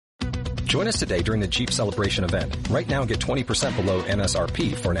Join us today during the Jeep Celebration event. Right now, get 20% below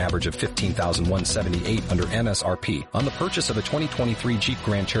MSRP for an average of $15,178 under MSRP on the purchase of a 2023 Jeep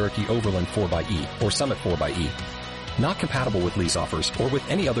Grand Cherokee Overland 4xE or Summit 4xE. Not compatible with lease offers or with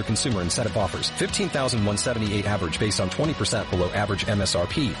any other consumer incentive offers. $15,178 average based on 20% below average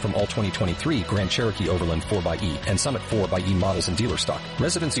MSRP from all 2023 Grand Cherokee Overland 4xE and Summit 4xE models in dealer stock.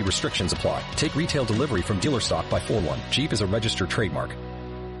 Residency restrictions apply. Take retail delivery from dealer stock by 4/1. Jeep is a registered trademark.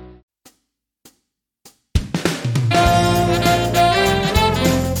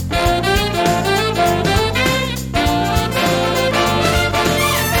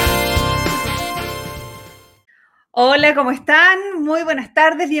 Hola, ¿cómo están? Muy buenas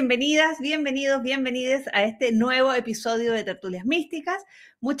tardes, bienvenidas, bienvenidos, bienvenides a este nuevo episodio de Tertulias Místicas.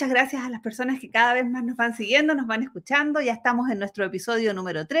 Muchas gracias a las personas que cada vez más nos van siguiendo, nos van escuchando. Ya estamos en nuestro episodio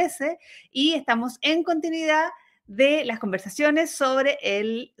número 13 y estamos en continuidad de las conversaciones sobre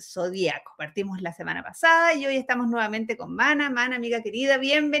el zodíaco. Partimos la semana pasada y hoy estamos nuevamente con Mana. Mana, amiga querida,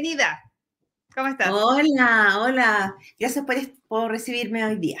 bienvenida. ¿Cómo estás? Hola. Gracias por recibirme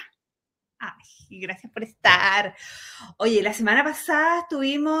hoy día. Ay, gracias por estar. Oye, la semana pasada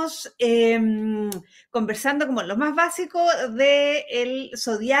estuvimos conversando como lo más básico del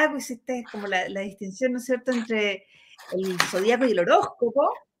zodíaco, hiciste como la distinción, ¿no es cierto?, entre el zodíaco y el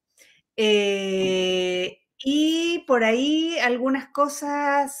horóscopo. Y por ahí algunas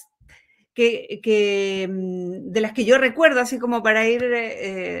cosas de las que yo recuerdo, así como para ir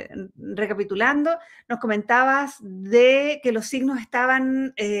recapitulando, nos comentabas de que los signos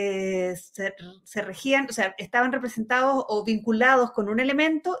estaban, se regían, o sea, estaban representados o vinculados con un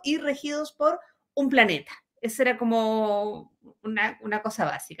elemento y regidos por un planeta. Esa era como una cosa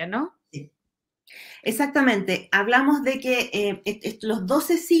básica, ¿no? Sí. Exactamente. Hablamos de que los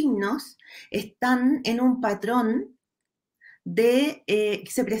 12 signos están en un patrón de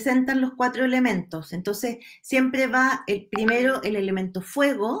que se presentan los 4 elementos. Entonces, siempre va primero el elemento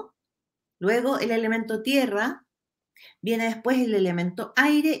fuego, luego el elemento tierra, viene después el elemento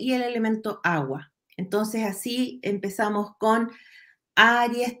aire y el elemento agua. Entonces, así empezamos con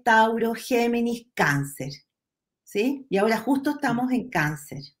Aries, Tauro, Géminis, Cáncer. ¿Sí? Y ahora justo estamos en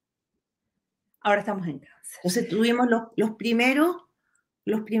Cáncer. Ahora estamos en Cáncer. Entonces, tuvimos los primeros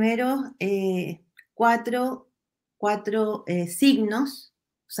 4 signos,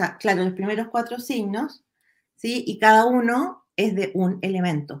 o sea, claro, los primeros 4 signos, ¿sí? Y cada uno es de un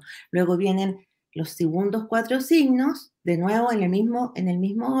elemento. Luego vienen los segundos 4 signos, de nuevo en el mismo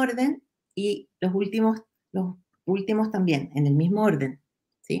orden, y los últimos también en el mismo orden,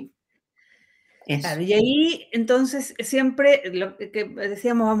 ¿sí? Eso. Claro, y ahí entonces siempre lo que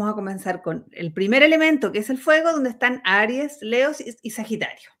decíamos, vamos a comenzar con el primer elemento, que es el fuego, donde están Aries, Leo y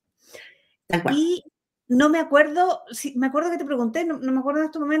Sagitario. Tal cual. Y no me acuerdo, me acuerdo que te pregunté, no me acuerdo en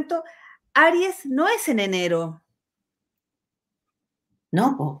este momento, Aries no es en enero.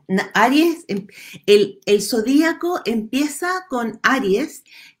 No, Aries, el zodíaco empieza con Aries,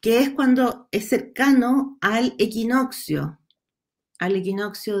 que es cuando es cercano al equinoccio el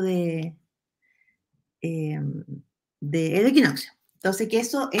equinoccio. Entonces, que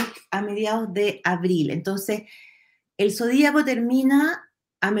eso es a mediados de abril. Entonces, el zodíaco termina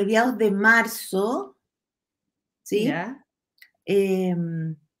a mediados de marzo, ¿sí? ¿Ya?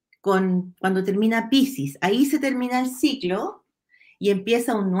 Cuando termina Piscis. Ahí se termina el ciclo y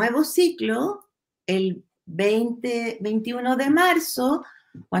empieza un nuevo ciclo el 21 de marzo,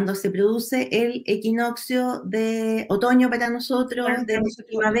 cuando se produce el equinoccio de otoño para nosotros, Bueno, de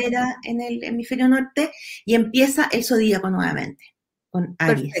primavera en el hemisferio norte, y empieza el zodíaco nuevamente, con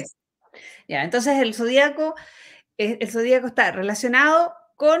Aries. Perfecto. Ya, entonces el zodíaco está relacionado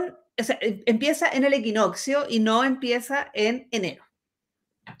con, o sea, empieza en el equinoccio y no empieza en enero.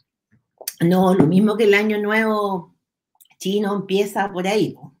 No, lo mismo que el año nuevo chino empieza por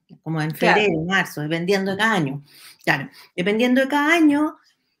ahí, como en febrero, claro, marzo, dependiendo de cada año. Claro, dependiendo de cada año,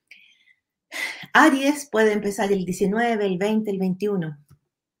 Aries puede empezar el 19, el 20, el 21.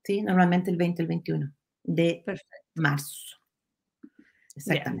 ¿Sí? Normalmente el 20, el 21 de marzo.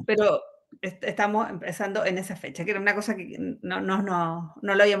 Exactamente. Bien, pero estamos empezando en esa fecha, que era una cosa que no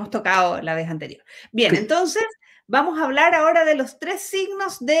lo habíamos tocado la vez anterior. Bien, entonces vamos a hablar ahora de los 3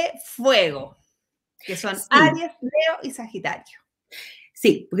 signos de fuego, que son Aries, Leo y Sagitario.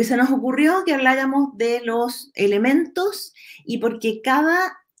 Sí, porque se nos ocurrió que habláramos de los elementos y porque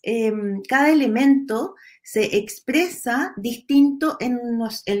cada elemento se expresa distinto en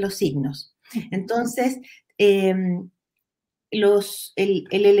los signos. Entonces, el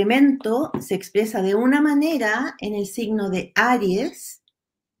elemento se expresa de una manera en el signo de Aries,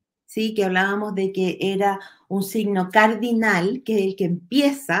 ¿sí? Que hablábamos de que era un signo cardinal, que es el que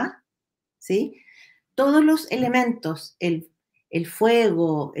empieza, ¿sí? Todos los elementos, el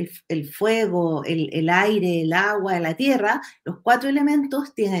fuego, el aire, el agua, la tierra, los 4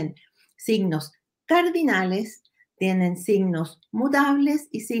 elementos tienen signos cardinales, tienen signos mutables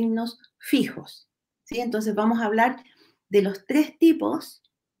y signos fijos, ¿sí? Entonces vamos a hablar de los 3 tipos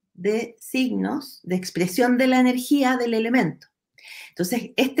de signos de expresión de la energía del elemento.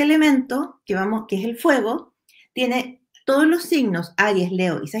 Entonces, este elemento, que es el fuego, tiene todos los signos, Aries,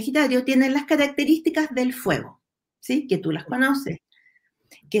 Leo y Sagitario, tienen las características del fuego, ¿sí? Que tú las conoces,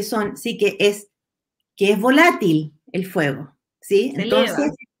 que son, sí, que es volátil el fuego, ¿sí?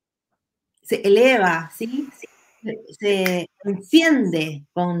 Entonces, se eleva, ¿sí? Se enciende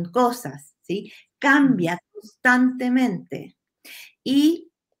con cosas, ¿sí? Cambia constantemente y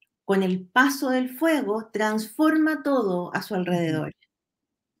con el paso del fuego transforma todo a su alrededor,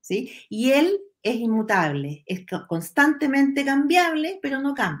 ¿sí? Y él es inmutable, es constantemente cambiable, pero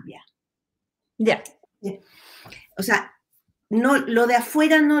no cambia. Ya. O sea, no, lo de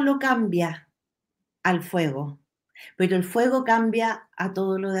afuera no lo cambia al fuego, pero el fuego cambia a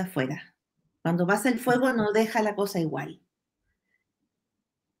todo lo de afuera. Cuando pasa el fuego no deja la cosa igual.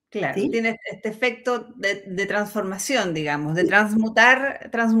 Claro, ¿Sí? tiene este efecto de transformación, digamos, de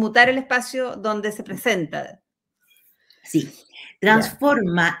transmutar el espacio donde se presenta. Sí,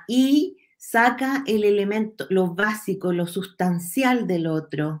 transforma y saca el elemento, lo básico, lo sustancial del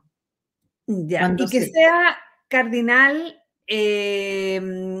otro. Ya, y que sea cardinal,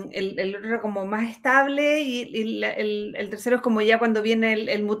 el otro como más estable y el tercero es como ya cuando viene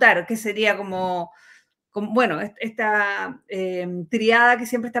el mutar, que sería como bueno, esta triada que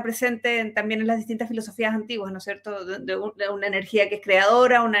siempre está presente también en las distintas filosofías antiguas, ¿no es cierto? De una energía que es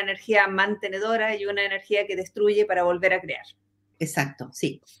creadora, una energía mantenedora y una energía que destruye para volver a crear. Exacto,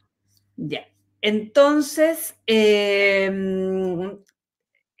 sí. Ya. Entonces,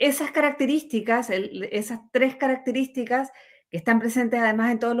 esas características, esas 3 características que están presentes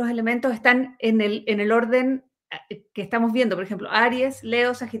además en todos los elementos, están en el orden que estamos viendo, por ejemplo, Aries,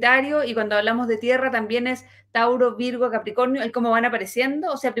 Leo, Sagitario, y cuando hablamos de tierra también es Tauro, Virgo, Capricornio, ¿y cómo van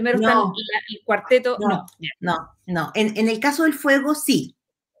apareciendo? O sea, primero están el cuarteto, no. En el caso del fuego, sí.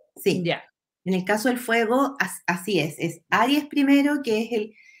 Ya. En el caso del fuego, así es Aries primero, que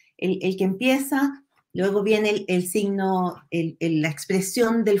es el que empieza, luego viene el signo, la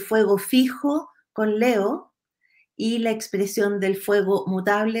expresión del fuego fijo con Leo y la expresión del fuego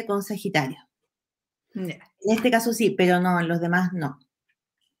mutable con Sagitario. Ya. En este caso sí, pero no, en los demás no.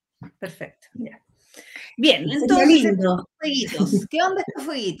 Perfecto, ya. Bien, entonces, estos fueguitos. ¿Qué onda estos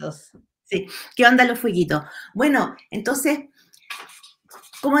fueguitos? Sí, ¿qué onda los fueguitos? Bueno, entonces,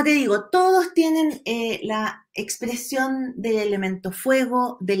 como te digo, todos tienen la expresión del elemento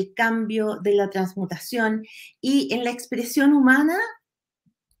fuego, del cambio, de la transmutación, y en la expresión humana,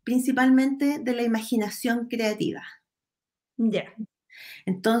 principalmente de la imaginación creativa. Ya.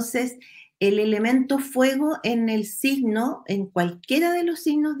 Entonces, el elemento fuego en el signo, en cualquiera de los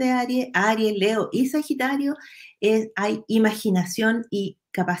signos de Aries, Leo y Sagitario, hay imaginación y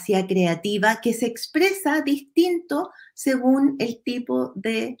capacidad creativa que se expresa distinto según el tipo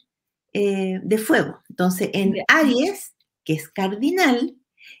de fuego. Entonces, en Aries, que es cardinal,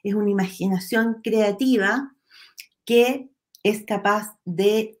 es una imaginación creativa que es capaz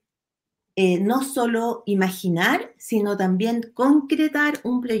de no solo imaginar, sino también concretar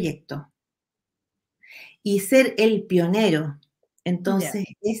un proyecto y ser el pionero. Entonces,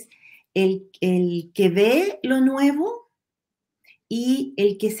 es el que ve lo nuevo y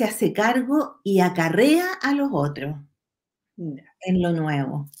el que se hace cargo y acarrea a los otros en lo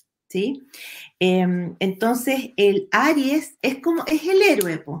nuevo, ¿sí? Entonces, el Aries es el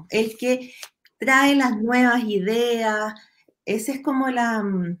héroe, el que trae las nuevas ideas, ese es como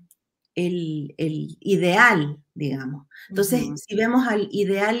el ideal, digamos. Entonces, si vemos al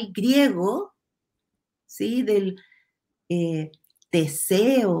ideal griego, ¿sí? Del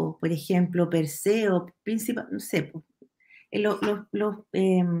Teseo, por ejemplo, Perseo, principal, no sé, los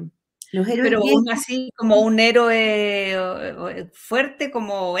héroes Pero griegos. así como un héroe fuerte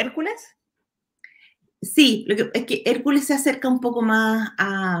como Hércules. Sí, es que Hércules se acerca un poco más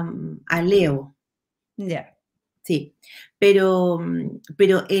a Leo. Ya. Sí, pero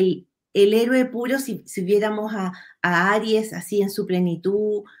el héroe puro, si viéramos a Aries así en su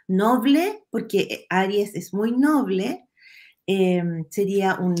plenitud noble, porque Aries es muy noble,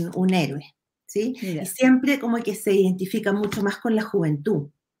 sería un héroe, ¿sí? Ya. Y siempre como que se identifica mucho más con la juventud,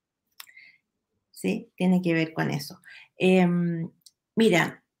 ¿sí? Tiene que ver con eso.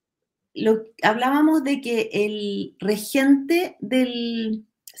 Mira, hablábamos de que el regente del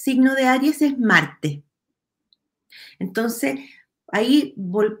signo de Aries es Marte. Entonces, ahí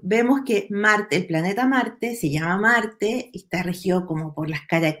vemos que Marte, el planeta Marte, se llama Marte y está regido como por las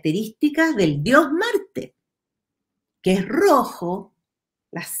características del dios Marte, que es rojo,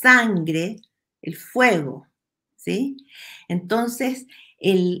 la sangre, el fuego, ¿sí? Entonces,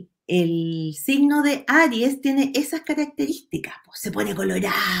 el signo de Aries tiene esas características, pues, se pone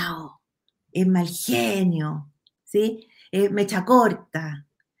colorado, es mal genio, ¿sí? Mecha corta,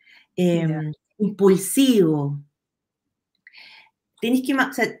 impulsivo. Tenéis que,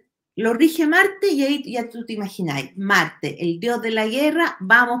 o sea, lo rige Marte y ahí ya tú te imagináis, Marte, el dios de la guerra,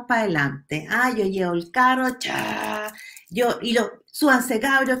 vamos para adelante. Yo llevo el carro, súbanse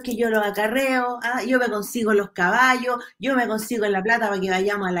cabros que yo los acarreo, yo me consigo los caballos, yo me consigo la plata para que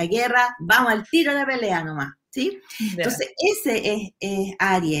vayamos a la guerra, vamos al tiro de la pelea nomás, ¿sí? Entonces, ese es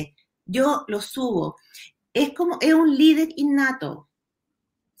Aries, yo lo subo. Es un líder innato,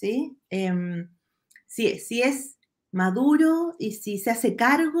 ¿sí? Si es maduro y si se hace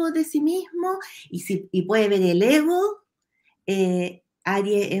cargo de sí mismo y puede ver el ego,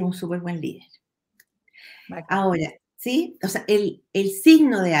 Aries es un súper buen líder. Bacán. Ahora, ¿sí? O sea, el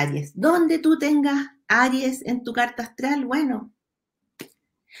signo de Aries, donde tú tengas Aries en tu carta astral, bueno,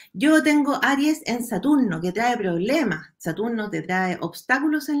 yo tengo Aries en Saturno, que trae problemas. Saturno te trae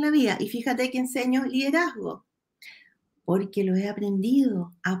obstáculos en la vida y fíjate que enseño liderazgo, porque lo he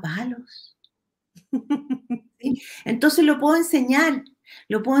aprendido a palos. ¿Sí? Entonces lo puedo enseñar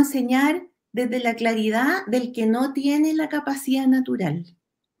desde la claridad del que no tiene la capacidad natural.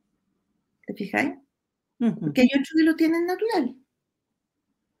 ¿Te fijáis? Porque hay otros que lo tienen natural.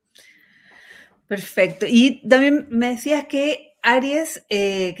 Perfecto. Y también me decías que Aries,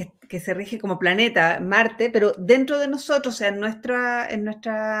 que se rige como planeta, Marte, pero dentro de nosotros, o sea, en nuestra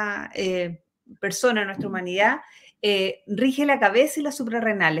persona, en nuestra humanidad, rige la cabeza y las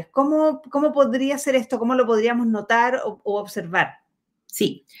suprarrenales. ¿Cómo podría ser esto? ¿Cómo lo podríamos notar o observar?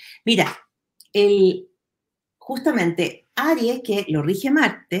 Sí, mira, justamente Aries, que lo rige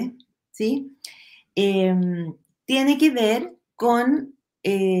Marte, ¿sí? Tiene que ver con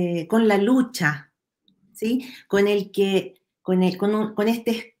la lucha, ¿sí? Con este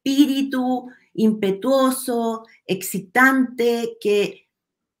espíritu impetuoso, excitante, que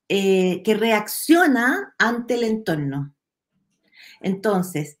reacciona ante el entorno.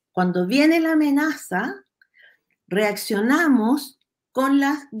 Entonces, cuando viene la amenaza, reaccionamos con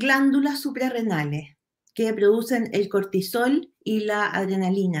las glándulas suprarrenales que producen el cortisol y la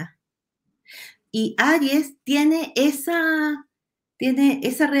adrenalina. Y Aries tiene esa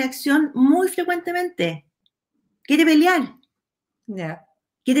reacción muy frecuentemente. Quiere pelear,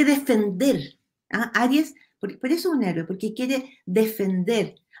 quiere defender. Aries, por eso es un héroe, porque quiere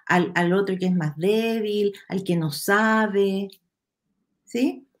defender al otro que es más débil, al que no sabe,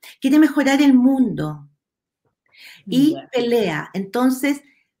 ¿sí? Quiere mejorar el mundo y pelea. Entonces,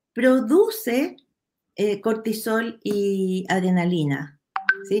 produce cortisol y adrenalina,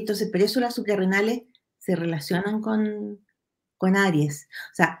 ¿sí? Entonces, por eso las suprarrenales se relacionan con Aries.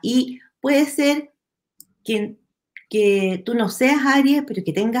 O sea, y puede ser que tú no seas Aries, pero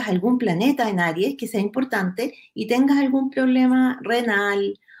que tengas algún planeta en Aries que sea importante y tengas algún problema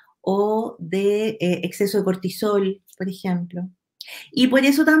renal o de exceso de cortisol, por ejemplo. Y por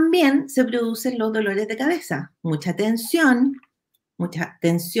eso también se producen los dolores de cabeza. Mucha tensión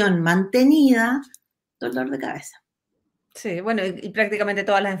mantenida, dolor de cabeza. Sí, bueno, y prácticamente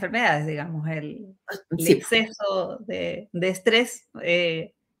todas las enfermedades, digamos, el exceso de estrés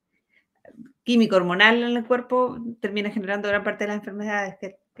químico hormonal en el cuerpo termina generando gran parte de las enfermedades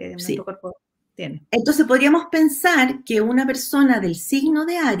que nuestro cuerpo tiene. Entonces podríamos pensar que una persona del signo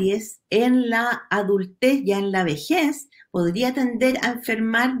de Aries en la adultez, ya en la vejez, podría tender a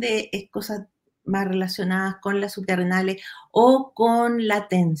enfermar de cosas más relacionadas con las suprarrenales o con la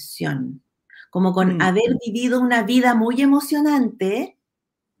tensión, como con haber vivido una vida muy emocionante,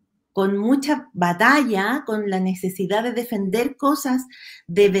 con mucha batalla, con la necesidad de defender cosas,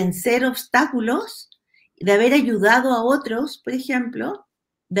 de vencer obstáculos, de haber ayudado a otros, por ejemplo,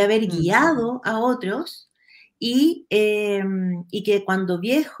 de haber guiado a otros, y que cuando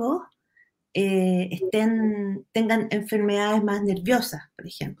viejos tengan enfermedades más nerviosas, por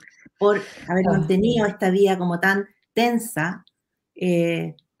ejemplo, por haber mantenido esta vida como tan tensa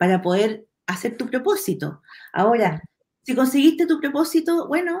para poder hacer tu propósito. Ahora, si conseguiste tu propósito,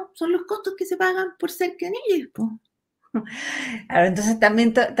 bueno, son los costos que se pagan por ser queridos. Claro, entonces también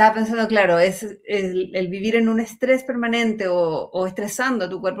estaba pensando, claro, es el vivir en un estrés permanente o estresando a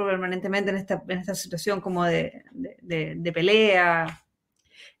tu cuerpo permanentemente en esta situación como de pelea.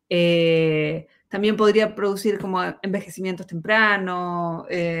 También podría producir como envejecimientos tempranos,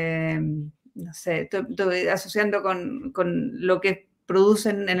 no sé, estoy asociando con lo que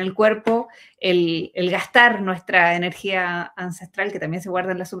producen en el cuerpo el gastar nuestra energía ancestral, que también se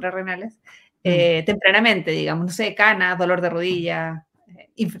guarda en las suprarrenales, tempranamente, digamos, no sé, canas, dolor de rodilla,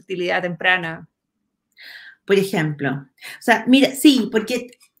 infertilidad temprana. Por ejemplo. O sea, mira, sí, porque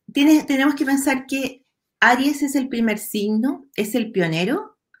tenemos que pensar que Aries es el primer signo, es el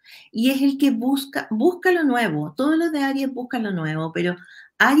pionero y es el que busca lo nuevo. Todos los de Aries buscan lo nuevo, pero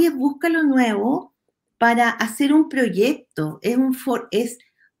Aries busca lo nuevo para hacer un proyecto. Es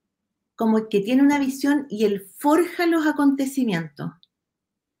como que tiene una visión y él forja los acontecimientos.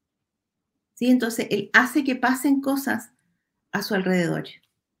 ¿Sí? Entonces, él hace que pasen cosas a su alrededor.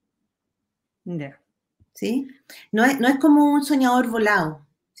 Yeah. ¿Sí? No es como un soñador volado,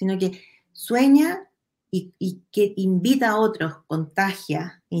 sino que sueña y que invita a otros,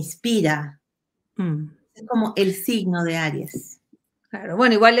 contagia, inspira. Es como el signo de Aries. Claro,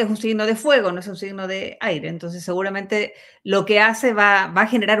 bueno, igual es un signo de fuego, no es un signo de aire, entonces seguramente lo que hace va a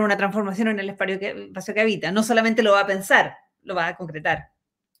generar una transformación en el espacio que habita, no solamente lo va a pensar, lo va a concretar.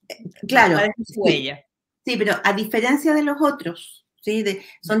 Claro, va a dejar su huella. Sí, pero a diferencia de los otros, ¿sí?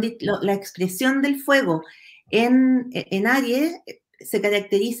 La expresión del fuego en Aries se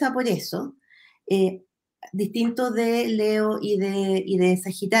caracteriza por eso, distinto de Leo y de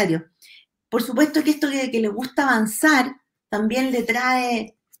Sagitario. Por supuesto que esto que le gusta avanzar también le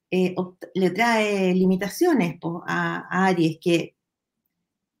trae limitaciones a Aries, que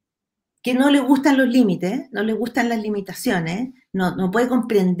no le gustan los límites, no le gustan las limitaciones, no puede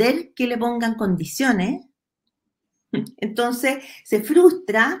comprender que le pongan condiciones. Entonces se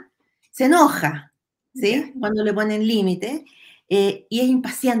frustra, se enoja, ¿sí? Yeah. Cuando le ponen límites y es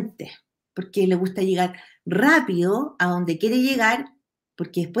impaciente porque le gusta llegar rápido a donde quiere llegar,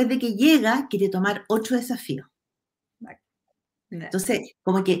 porque después de que llega quiere tomar otro desafío. Entonces,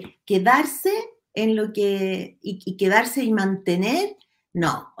 como que quedarse en lo que, y quedarse y mantener,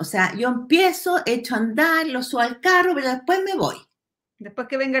 no. O sea, yo empiezo, echo a andar, lo subo al carro, pero después me voy. Después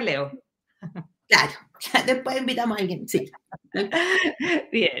que venga Leo. Claro, después invitamos a alguien, sí.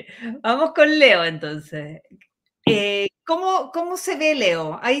 Bien, vamos con Leo entonces. ¿Cómo se ve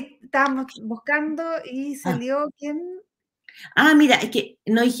Leo? Ahí estábamos buscando y salió ¿quién? Mira, es que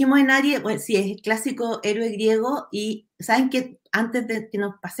no dijimos en Aries, bueno, sí, es el clásico héroe griego y ¿saben qué? Antes de que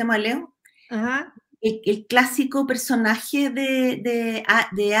nos pasemos a Leo, Ajá. el clásico personaje de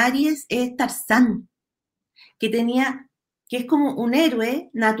Aries es Tarzán, que es como un héroe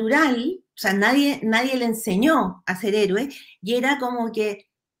natural, o sea, nadie le enseñó a ser héroe y era como que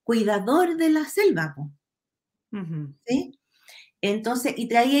cuidador de la selva, ¿sí? Entonces, y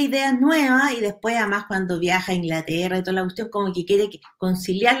traía ideas nuevas y después además cuando viaja a Inglaterra y toda la cuestión como que quiere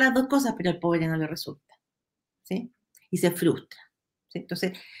conciliar las dos cosas, pero al pobre no le resulta, ¿sí? Y se frustra, ¿sí?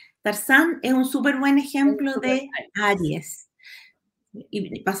 Entonces, Tarzán es un súper buen ejemplo de Aries.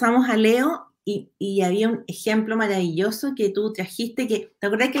 Y pasamos a Leo y había un ejemplo maravilloso que tú trajiste, que, ¿te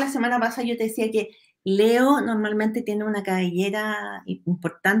acordás que la semana pasada yo te decía que Leo normalmente tiene una cabellera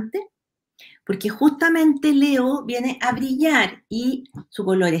importante? Porque justamente Leo viene a brillar y su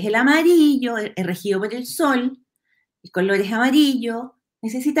color es el amarillo, es regido por el sol, el color es amarillo,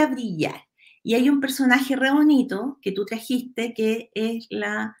 necesita brillar. Y hay un personaje re bonito que tú trajiste que es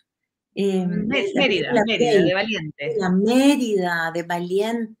Mérida, de Valiente. La Mérida, de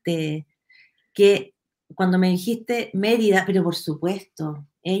Valiente, que cuando me dijiste Mérida, pero por supuesto,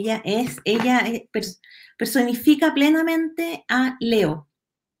 ella personifica plenamente a Leo.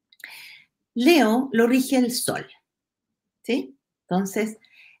 Leo lo rige el sol, ¿sí? Entonces,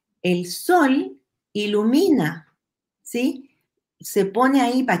 el sol ilumina, ¿sí? Se pone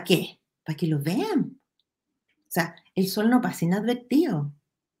ahí ¿para qué? Para que lo vean. O sea, el sol no pasa inadvertido.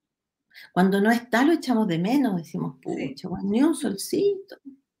 Cuando no está, lo echamos de menos, decimos, pucha, bueno, ni un solcito.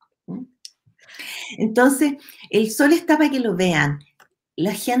 Entonces, el sol está para que lo vean.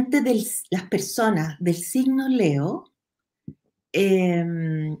 La gente, las personas del signo Leo,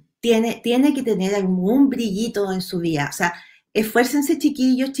 tiene que tener algún brillito en su vida. O sea, esfuércense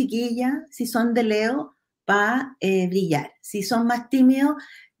chiquillos, chiquillas, si son de Leo, para brillar. Si son más tímidos,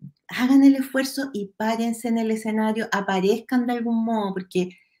 hagan el esfuerzo y párense en el escenario, aparezcan de algún modo,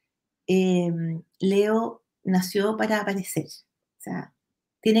 porque Leo nació para aparecer. O sea,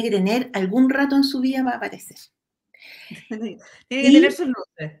 tiene que tener algún rato en su vida para aparecer. Tiene que tener sus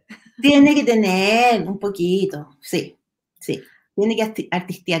luces. Tiene que tener un poquito, sí. Tiene que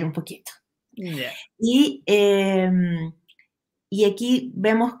artistear un poquito. Yeah. Y aquí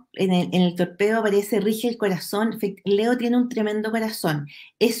vemos, en el torpedo aparece rige el corazón. Leo tiene un tremendo corazón.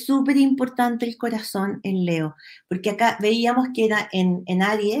 Es súper importante el corazón en Leo, porque acá veíamos que era en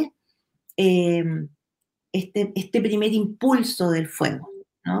Aries, este primer impulso del fuego,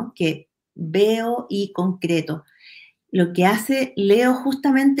 ¿no? Que veo y concreto. Lo que hace Leo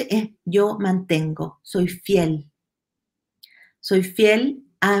justamente es yo mantengo, soy fiel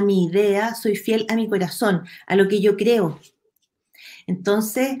a mi idea, soy fiel a mi corazón, a lo que yo creo.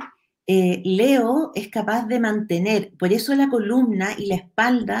 Entonces, Leo es capaz de mantener, por eso la columna y la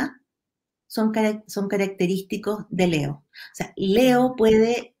espalda son característicos de Leo. O sea, Leo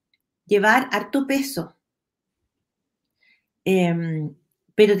puede llevar harto peso,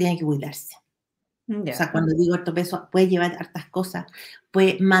 pero tiene que cuidarse. O sea, cuando digo harto peso, puede llevar hartas cosas,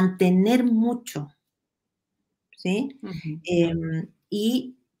 puede mantener mucho, ¿sí?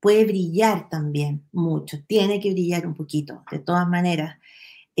 Y puede brillar también mucho, tiene que brillar un poquito, de todas maneras.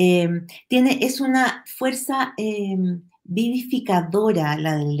 Es una fuerza vivificadora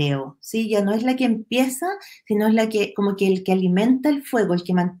la del Leo, ¿sí? Ya no es la que empieza, sino es la que, como que el que alimenta el fuego, el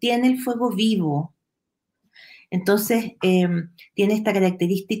que mantiene el fuego vivo. Entonces, tiene esta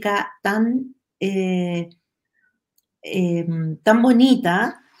característica tan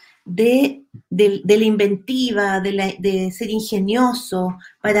bonita de la inventiva, de ser ingenioso,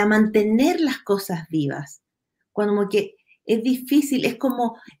 para mantener las cosas vivas. Como que es difícil, es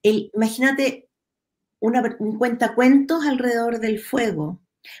como, imagínate un cuentacuentos alrededor del fuego,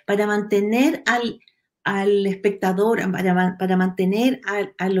 para mantener al espectador, para mantener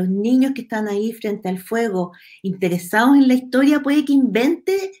a los niños que están ahí frente al fuego, interesados en la historia, puede que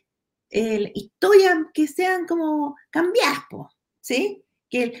invente historias que sean como cambiadas, ¿sí?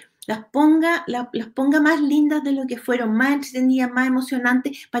 Que las ponga más lindas de lo que fueron, más entretenidas, más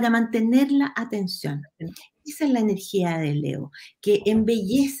emocionantes, para mantener la atención. Esa es la energía de Leo, que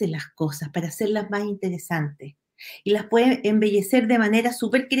embellece las cosas para hacerlas más interesantes. Y las puede embellecer de manera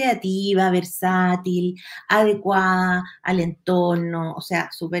súper creativa, versátil, adecuada al entorno, o sea,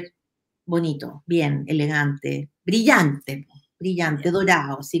 súper bonito, bien, elegante, brillante,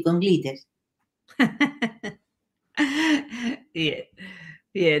 dorado, así con glitter. Bien,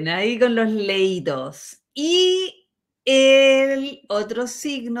 bien, ahí con los leitos. Y el otro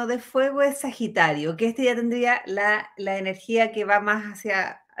signo de fuego es Sagitario, que este ya tendría la energía que va más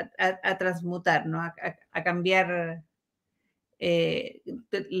hacia a transmutar, ¿no? A cambiar.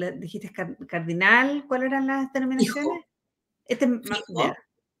 Dijiste cardinal, ¿cuáles eran las denominaciones? Fijo,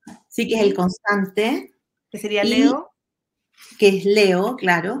 sí, que es el constante. ¿Que sería Leo? Que es Leo,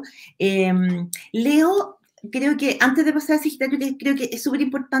 claro. Leo, creo que antes de pasar a Sagitario, creo que es súper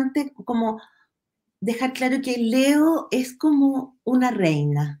importante como dejar claro que Leo es como una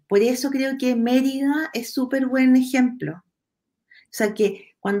reina. Por eso creo que Mérida es súper buen ejemplo. O sea,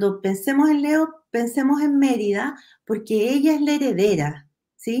 que cuando pensemos en Leo, pensemos en Mérida, porque ella es la heredera,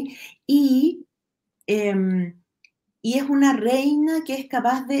 ¿sí? Y es una reina que es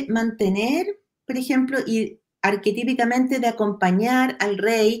capaz de mantener, por ejemplo, y arquetípicamente de acompañar al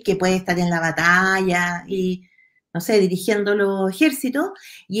rey, que puede estar en la batalla y, no sé, dirigiendo los ejércitos,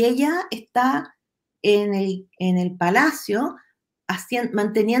 y ella está en el palacio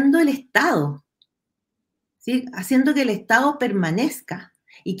manteniendo el Estado, ¿sí? Haciendo que el Estado permanezca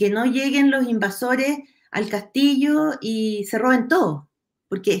y que no lleguen los invasores al castillo y se roben todo,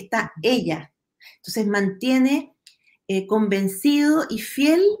 porque está ella. Entonces mantiene convencido y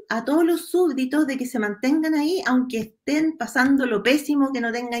fiel a todos los súbditos de que se mantengan ahí, aunque estén pasando lo pésimo, que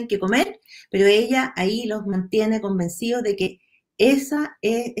no tengan que comer, pero ella ahí los mantiene convencidos de que eso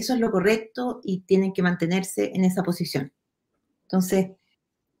es lo correcto y tienen que mantenerse en esa posición. Entonces,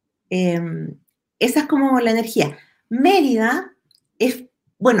 esa es como la energía. Mérida es,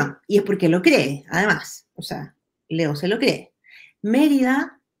 bueno, y es porque lo cree, además, o sea, Leo se lo cree.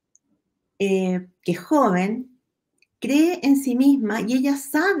 Mérida, que es joven, cree en sí misma y ella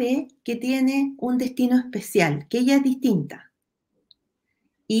sabe que tiene un destino especial, que ella es distinta.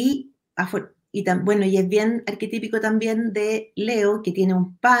 Y es bien arquetípico también de Leo, que tiene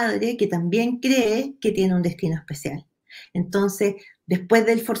un padre que también cree que tiene un destino especial. Entonces, después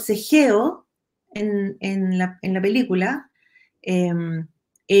del forcejeo en la película,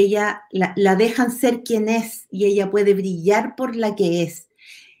 ella la dejan ser quien es y ella puede brillar por la que es.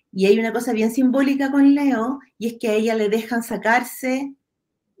 Y hay una cosa bien simbólica con Leo, y es que a ella le dejan sacarse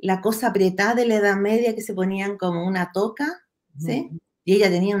la cosa apretada de la Edad Media que se ponían como una toca, ¿sí? Y ella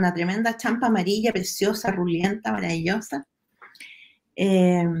tenía una tremenda champa amarilla, preciosa, rulienta, maravillosa.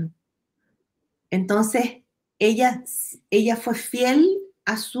 Entonces, ella fue fiel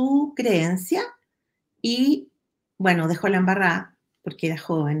a su creencia y, bueno, dejó la embarrada porque era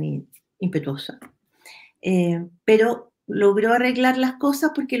joven y impetuosa. Pero logró arreglar las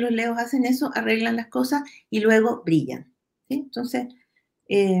cosas, porque los leos hacen eso, arreglan las cosas y luego brillan, ¿sí? Entonces,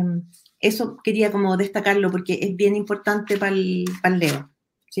 eso quería como destacarlo porque es bien importante para el Leo.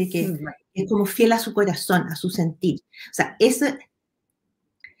 ¿Sí? Que es como fiel a su corazón, a su sentir. O sea, eso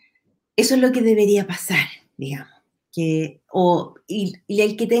es lo que debería pasar, digamos. Y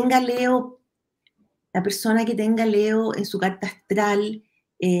el que tenga Leo, la persona que tenga Leo en su carta astral,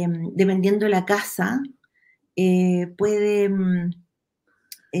 dependiendo de la casa, puede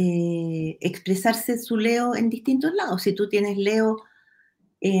expresarse su Leo en distintos lados. Si tú tienes Leo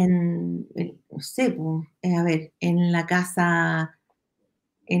no sé, a ver, en la casa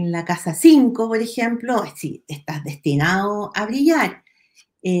 5, por ejemplo, sí, estás destinado a brillar.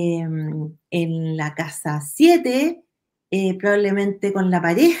 En la casa 7, probablemente con la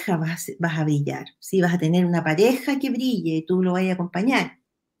pareja vas a brillar, ¿sí? Vas a tener una pareja que brille y tú lo vas a acompañar,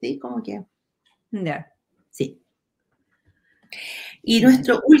 ¿sí? Como que... Ya. Sí. Y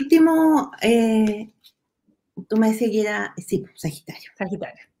nuestro último, tú me decías que era, sí, Sagitario.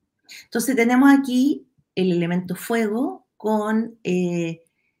 Sagitario. Entonces tenemos aquí el elemento fuego con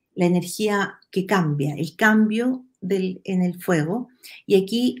la energía que cambia, el cambio en el fuego. Y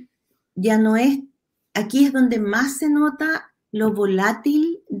aquí ya no es, aquí es donde más se nota lo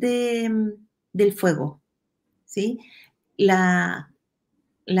volátil del fuego, ¿sí? Lo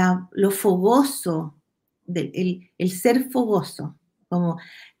fogoso, el ser fogoso, como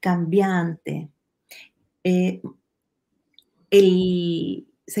cambiante. El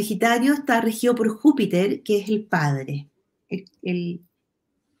Sagitario está regido por Júpiter, que es el padre,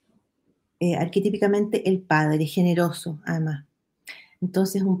 arquetípicamente el padre, generoso, además.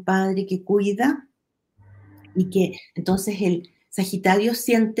 Entonces, un padre que cuida y que entonces el Sagitario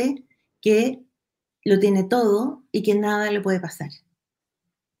siente que lo tiene todo y que nada le puede pasar.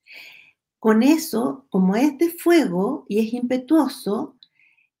 Con eso, como es de fuego y es impetuoso,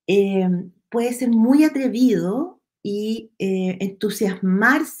 puede ser muy atrevido y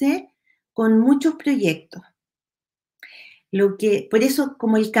entusiasmarse con muchos proyectos. Por eso,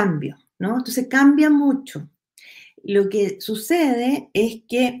 como el cambio, ¿no? Entonces cambia mucho. Lo que sucede es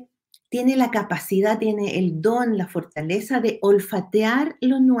que tiene la capacidad, tiene el don, la fortaleza de olfatear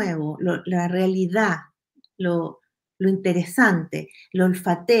lo nuevo, la realidad, lo interesante, lo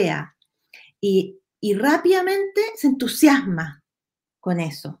olfatea y rápidamente se entusiasma con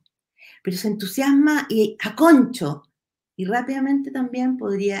eso. Pero se entusiasma y a concho, y rápidamente también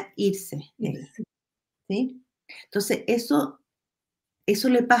podría irse de ahí, ¿sí? Entonces, eso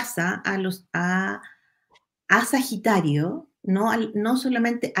le pasa a Sagitario, no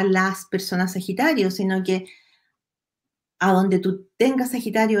solamente a las personas Sagitario, sino que a donde tú tengas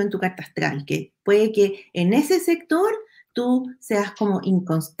Sagitario en tu carta astral, que puede que en ese sector tú seas como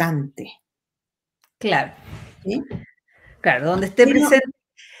inconstante. Claro. ¿Sí? Claro, donde esté presente.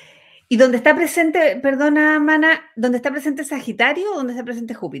 ¿Y donde está presente, perdona, Mana, donde está presente Sagitario o donde está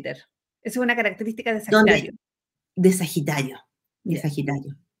presente Júpiter? Esa es una característica de Sagitario. De Sagitario. De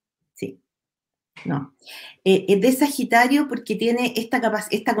Sagitario. Sí. No. Es de Sagitario porque tiene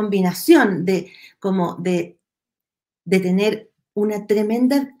esta combinación de tener una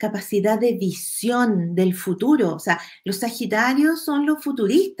tremenda capacidad de visión del futuro. O sea, los Sagitarios son los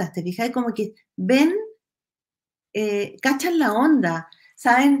futuristas, ¿te fijas? Como que ven, cachan la onda,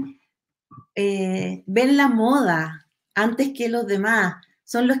 saben, ven la moda antes que los demás,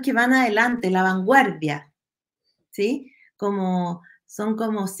 son los que van adelante, la vanguardia, ¿sí? Son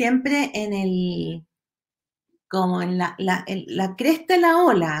como siempre en la cresta de la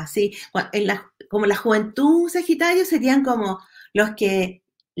ola, ¿sí? Como la juventud Sagitario serían como los que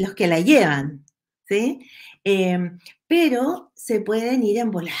la llevan, ¿sí? Pero se pueden ir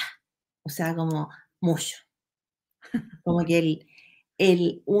en volada, o sea, como mucho. Como que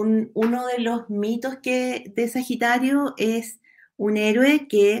uno de los mitos de Sagitario es un héroe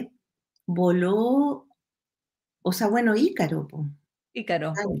que voló, o sea, bueno, Ícaro.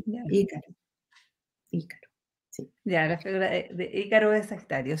 Ícaro. Ícaro, sí. Ya, la figura de Ícaro es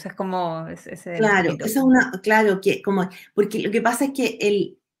Sagitario, o sea, es como ese Claro, mito. Porque lo que pasa es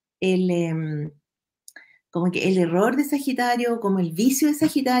que como que el error de Sagitario, como el vicio de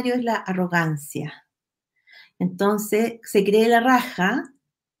Sagitario es la arrogancia. Entonces se cree la raja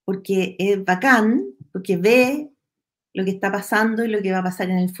porque es bacán, porque ve lo que está pasando y lo que va a pasar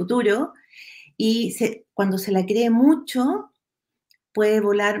en el futuro, y cuando se la cree mucho, puede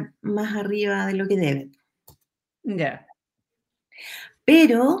volar más arriba de lo que debe. Ya.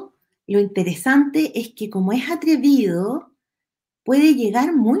 Pero lo interesante es que como es atrevido, puede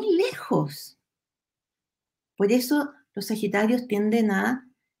llegar muy lejos. Por eso los Sagitarios tienden a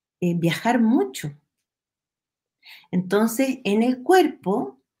viajar mucho. Entonces, en el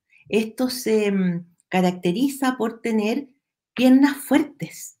cuerpo, esto se caracteriza por tener piernas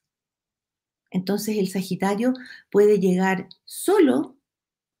fuertes, Entonces el Sagitario puede llegar solo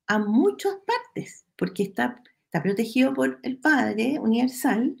a muchas partes, porque está protegido por el Padre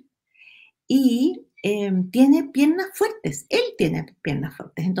Universal y tiene piernas fuertes. Él tiene piernas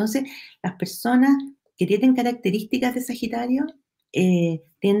fuertes. Entonces, las personas que tienen características de Sagitario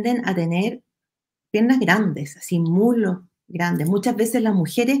tienden a tener piernas grandes, así muslos grandes. Muchas veces las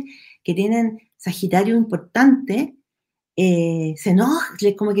mujeres que tienen Sagitario importante se enojan,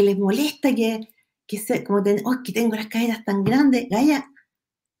 como que les molesta que tengo las caderas tan grandes. Gaia,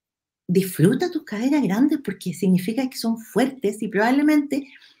 disfruta tus caderas grandes porque significa que son fuertes y probablemente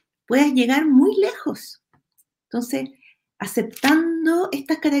puedas llegar muy lejos. Entonces, aceptando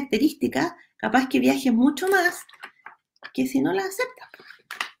estas características, capaz que viajes mucho más que si no las aceptas.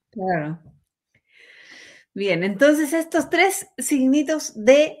 Claro. Bien, entonces estos 3 signitos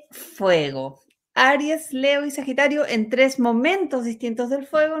de fuego. Aries, Leo y Sagitario en 3 momentos distintos del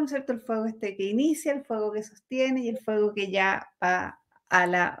fuego, ¿no es cierto? El fuego que inicia, el fuego que sostiene y el fuego que ya va a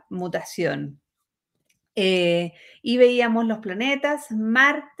la mutación. Y veíamos los planetas,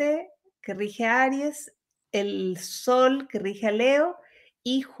 Marte, que rige a Aries, el Sol, que rige a Leo,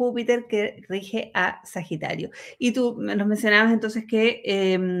 y Júpiter, que rige a Sagitario. Y tú nos mencionabas entonces que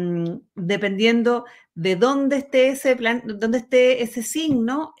dependiendo de dónde esté ese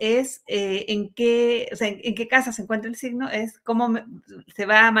signo, es en qué casa se encuentra el signo, es cómo se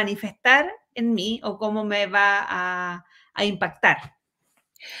va a manifestar en mí o cómo me va a impactar.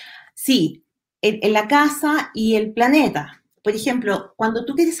 Sí, en la casa y el planeta. Por ejemplo, cuando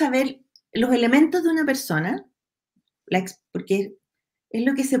tú quieres saber los elementos de una persona, porque es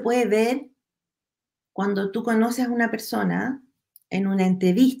lo que se puede ver cuando tú conoces a una persona en una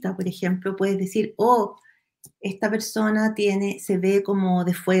entrevista, por ejemplo, puedes decir, oh, esta persona se ve como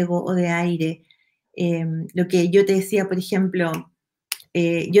de fuego o de aire. Lo que yo te decía, por ejemplo,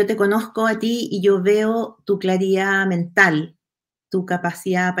 yo te conozco a ti y yo veo tu claridad mental, tu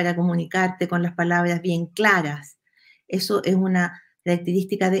capacidad para comunicarte con las palabras bien claras. Eso es una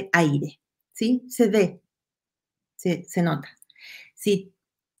característica de aire, ¿sí? Se ve, se nota. Si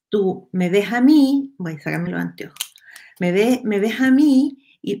tú me ves a mí, voy a sacarme los anteojos, me ves a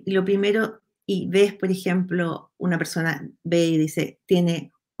mí y lo primero, y ves, por ejemplo, una persona ve y dice,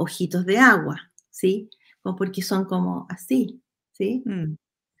 tiene ojitos de agua, ¿sí? Como porque son como así, ¿sí?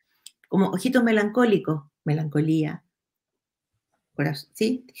 Como ojitos melancólicos, melancolía, corazón,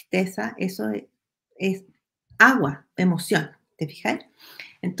 ¿sí? Tristeza, eso es agua, emoción, ¿te fijas?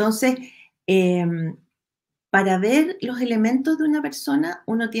 Entonces, para ver los elementos de una persona,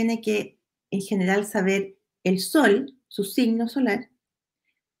 uno tiene que, en general, saber el sol, su signo solar,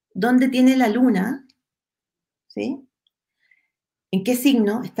 dónde tiene la luna, ¿sí? ¿En qué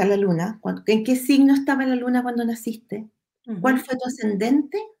signo está la luna? ¿En qué signo estaba la luna cuando naciste? ¿Cuál fue tu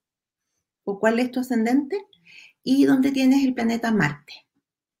ascendente? ¿O cuál es tu ascendente? Y dónde tienes el planeta Marte.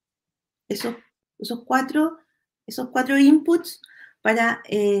 Esos cuatro inputs para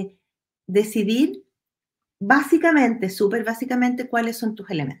decidir básicamente, súper básicamente, cuáles son tus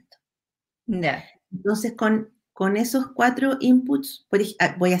elementos. Yeah. Entonces, con esos 4 inputs,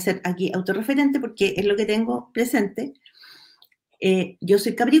 voy a hacer aquí autorreferente porque es lo que tengo presente. Yo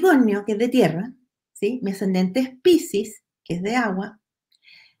soy Capricornio, que es de tierra, ¿sí? Mi ascendente es Piscis, que es de agua.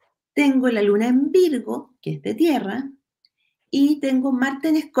 Tengo la luna en Virgo, que es de tierra. Y tengo Marte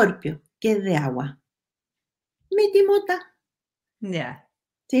en Escorpio, que es de agua. Mi timota. Ya.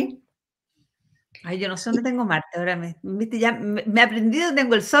 ¿Sí? Ay, yo no sé dónde tengo Marte, ahora viste, ya me he aprendido dónde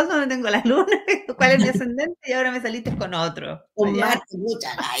tengo el Sol, dónde tengo la Luna, cuál es mi ascendente, y ahora me saliste con otro. Con Ya. Marte, mucha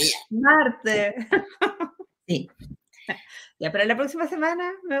gaya. Marte. Sí. Ya, para la próxima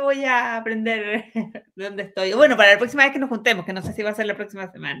semana me voy a aprender de dónde estoy. Bueno, para la próxima vez que nos juntemos, que no sé si va a ser la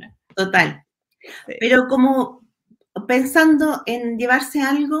próxima semana. Total. Sí. Pero como pensando en llevarse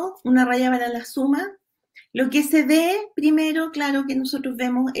algo, una raya para la suma, lo que se ve primero, claro que nosotros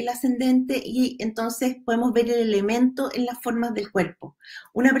vemos el ascendente y entonces podemos ver el elemento en las formas del cuerpo.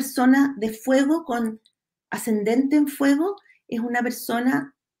 Una persona de fuego con ascendente en fuego es una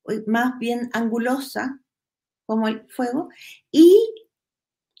persona más bien angulosa, como el fuego, y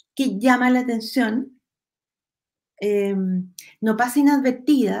que llama la atención, no pasa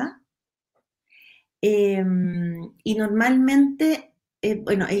inadvertida, y normalmente,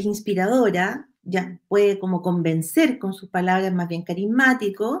 bueno, es inspiradora, ya puede como convencer con sus palabras, más bien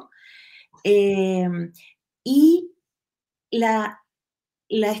carismático, y la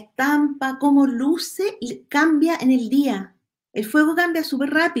estampa, cómo luce, cambia en el día. El fuego cambia súper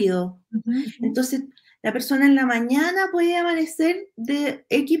rápido. Entonces, La persona en la mañana puede amanecer de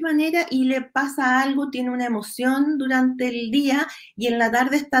X manera y le pasa algo, tiene una emoción durante el día y en la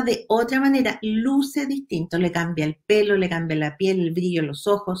tarde está de otra manera, luce distinto, le cambia el pelo, le cambia la piel, el brillo, los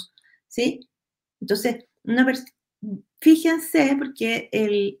ojos, ¿sí? Entonces, fíjense porque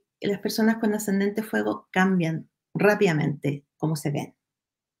las personas con ascendente fuego cambian rápidamente cómo se ven.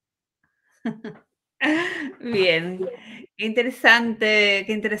 Bien, qué interesante,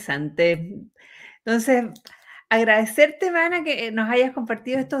 qué interesante. Entonces, agradecerte, Ana, que nos hayas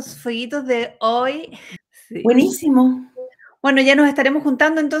compartido estos fueguitos de hoy. Sí. Buenísimo. Bueno, ya nos estaremos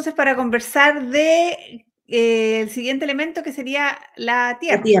juntando entonces para conversar de el siguiente elemento que sería la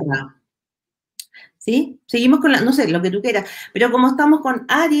Tierra. La Tierra. ¿Sí? Seguimos con no sé, lo que tú quieras. Pero como estamos con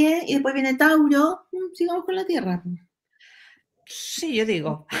Aries y después viene Tauro, sigamos con la Tierra. Sí, yo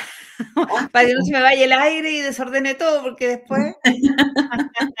digo. Para que no se me vaya el aire y desordene todo, porque después...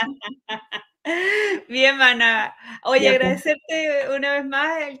 Bien, Ana. Oye, agradecerte una vez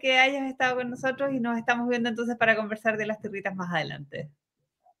más el que hayas estado con nosotros y nos estamos viendo entonces para conversar de las tierritas más adelante.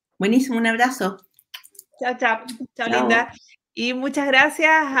 Buenísimo, un abrazo. Chao, chao. Chao, linda. Y muchas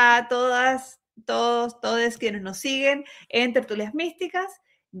gracias a todas, todos quienes nos siguen en Tertulias Místicas,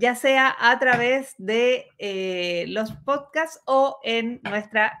 ya sea a través de los podcasts o en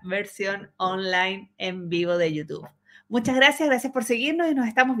nuestra versión online en vivo de YouTube. Muchas gracias por seguirnos y nos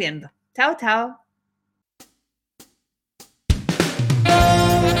estamos viendo. Chao, chao.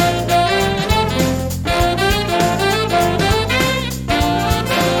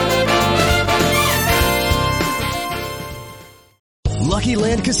 Lucky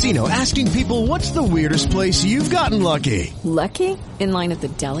Land Casino, asking people, what's the weirdest place you've gotten lucky? Lucky? In line at the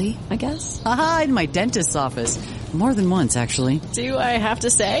deli, I guess? Aha, in my dentist's office. More than once, actually. Do I have to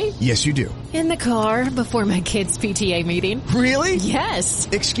say? Yes, you do. In the car before my kids' PTA meeting. Really? Yes.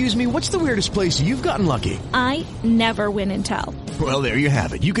 Excuse me, what's the weirdest place you've gotten lucky? I never win and tell. Well, there you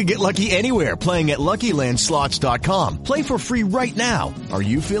have it. You can get lucky anywhere, playing at LuckyLandSlots.com. Play for free right now. Are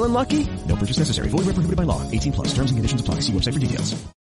you feeling lucky? No purchase necessary. Void where prohibited by law. 18+. Terms and conditions apply. See website for details.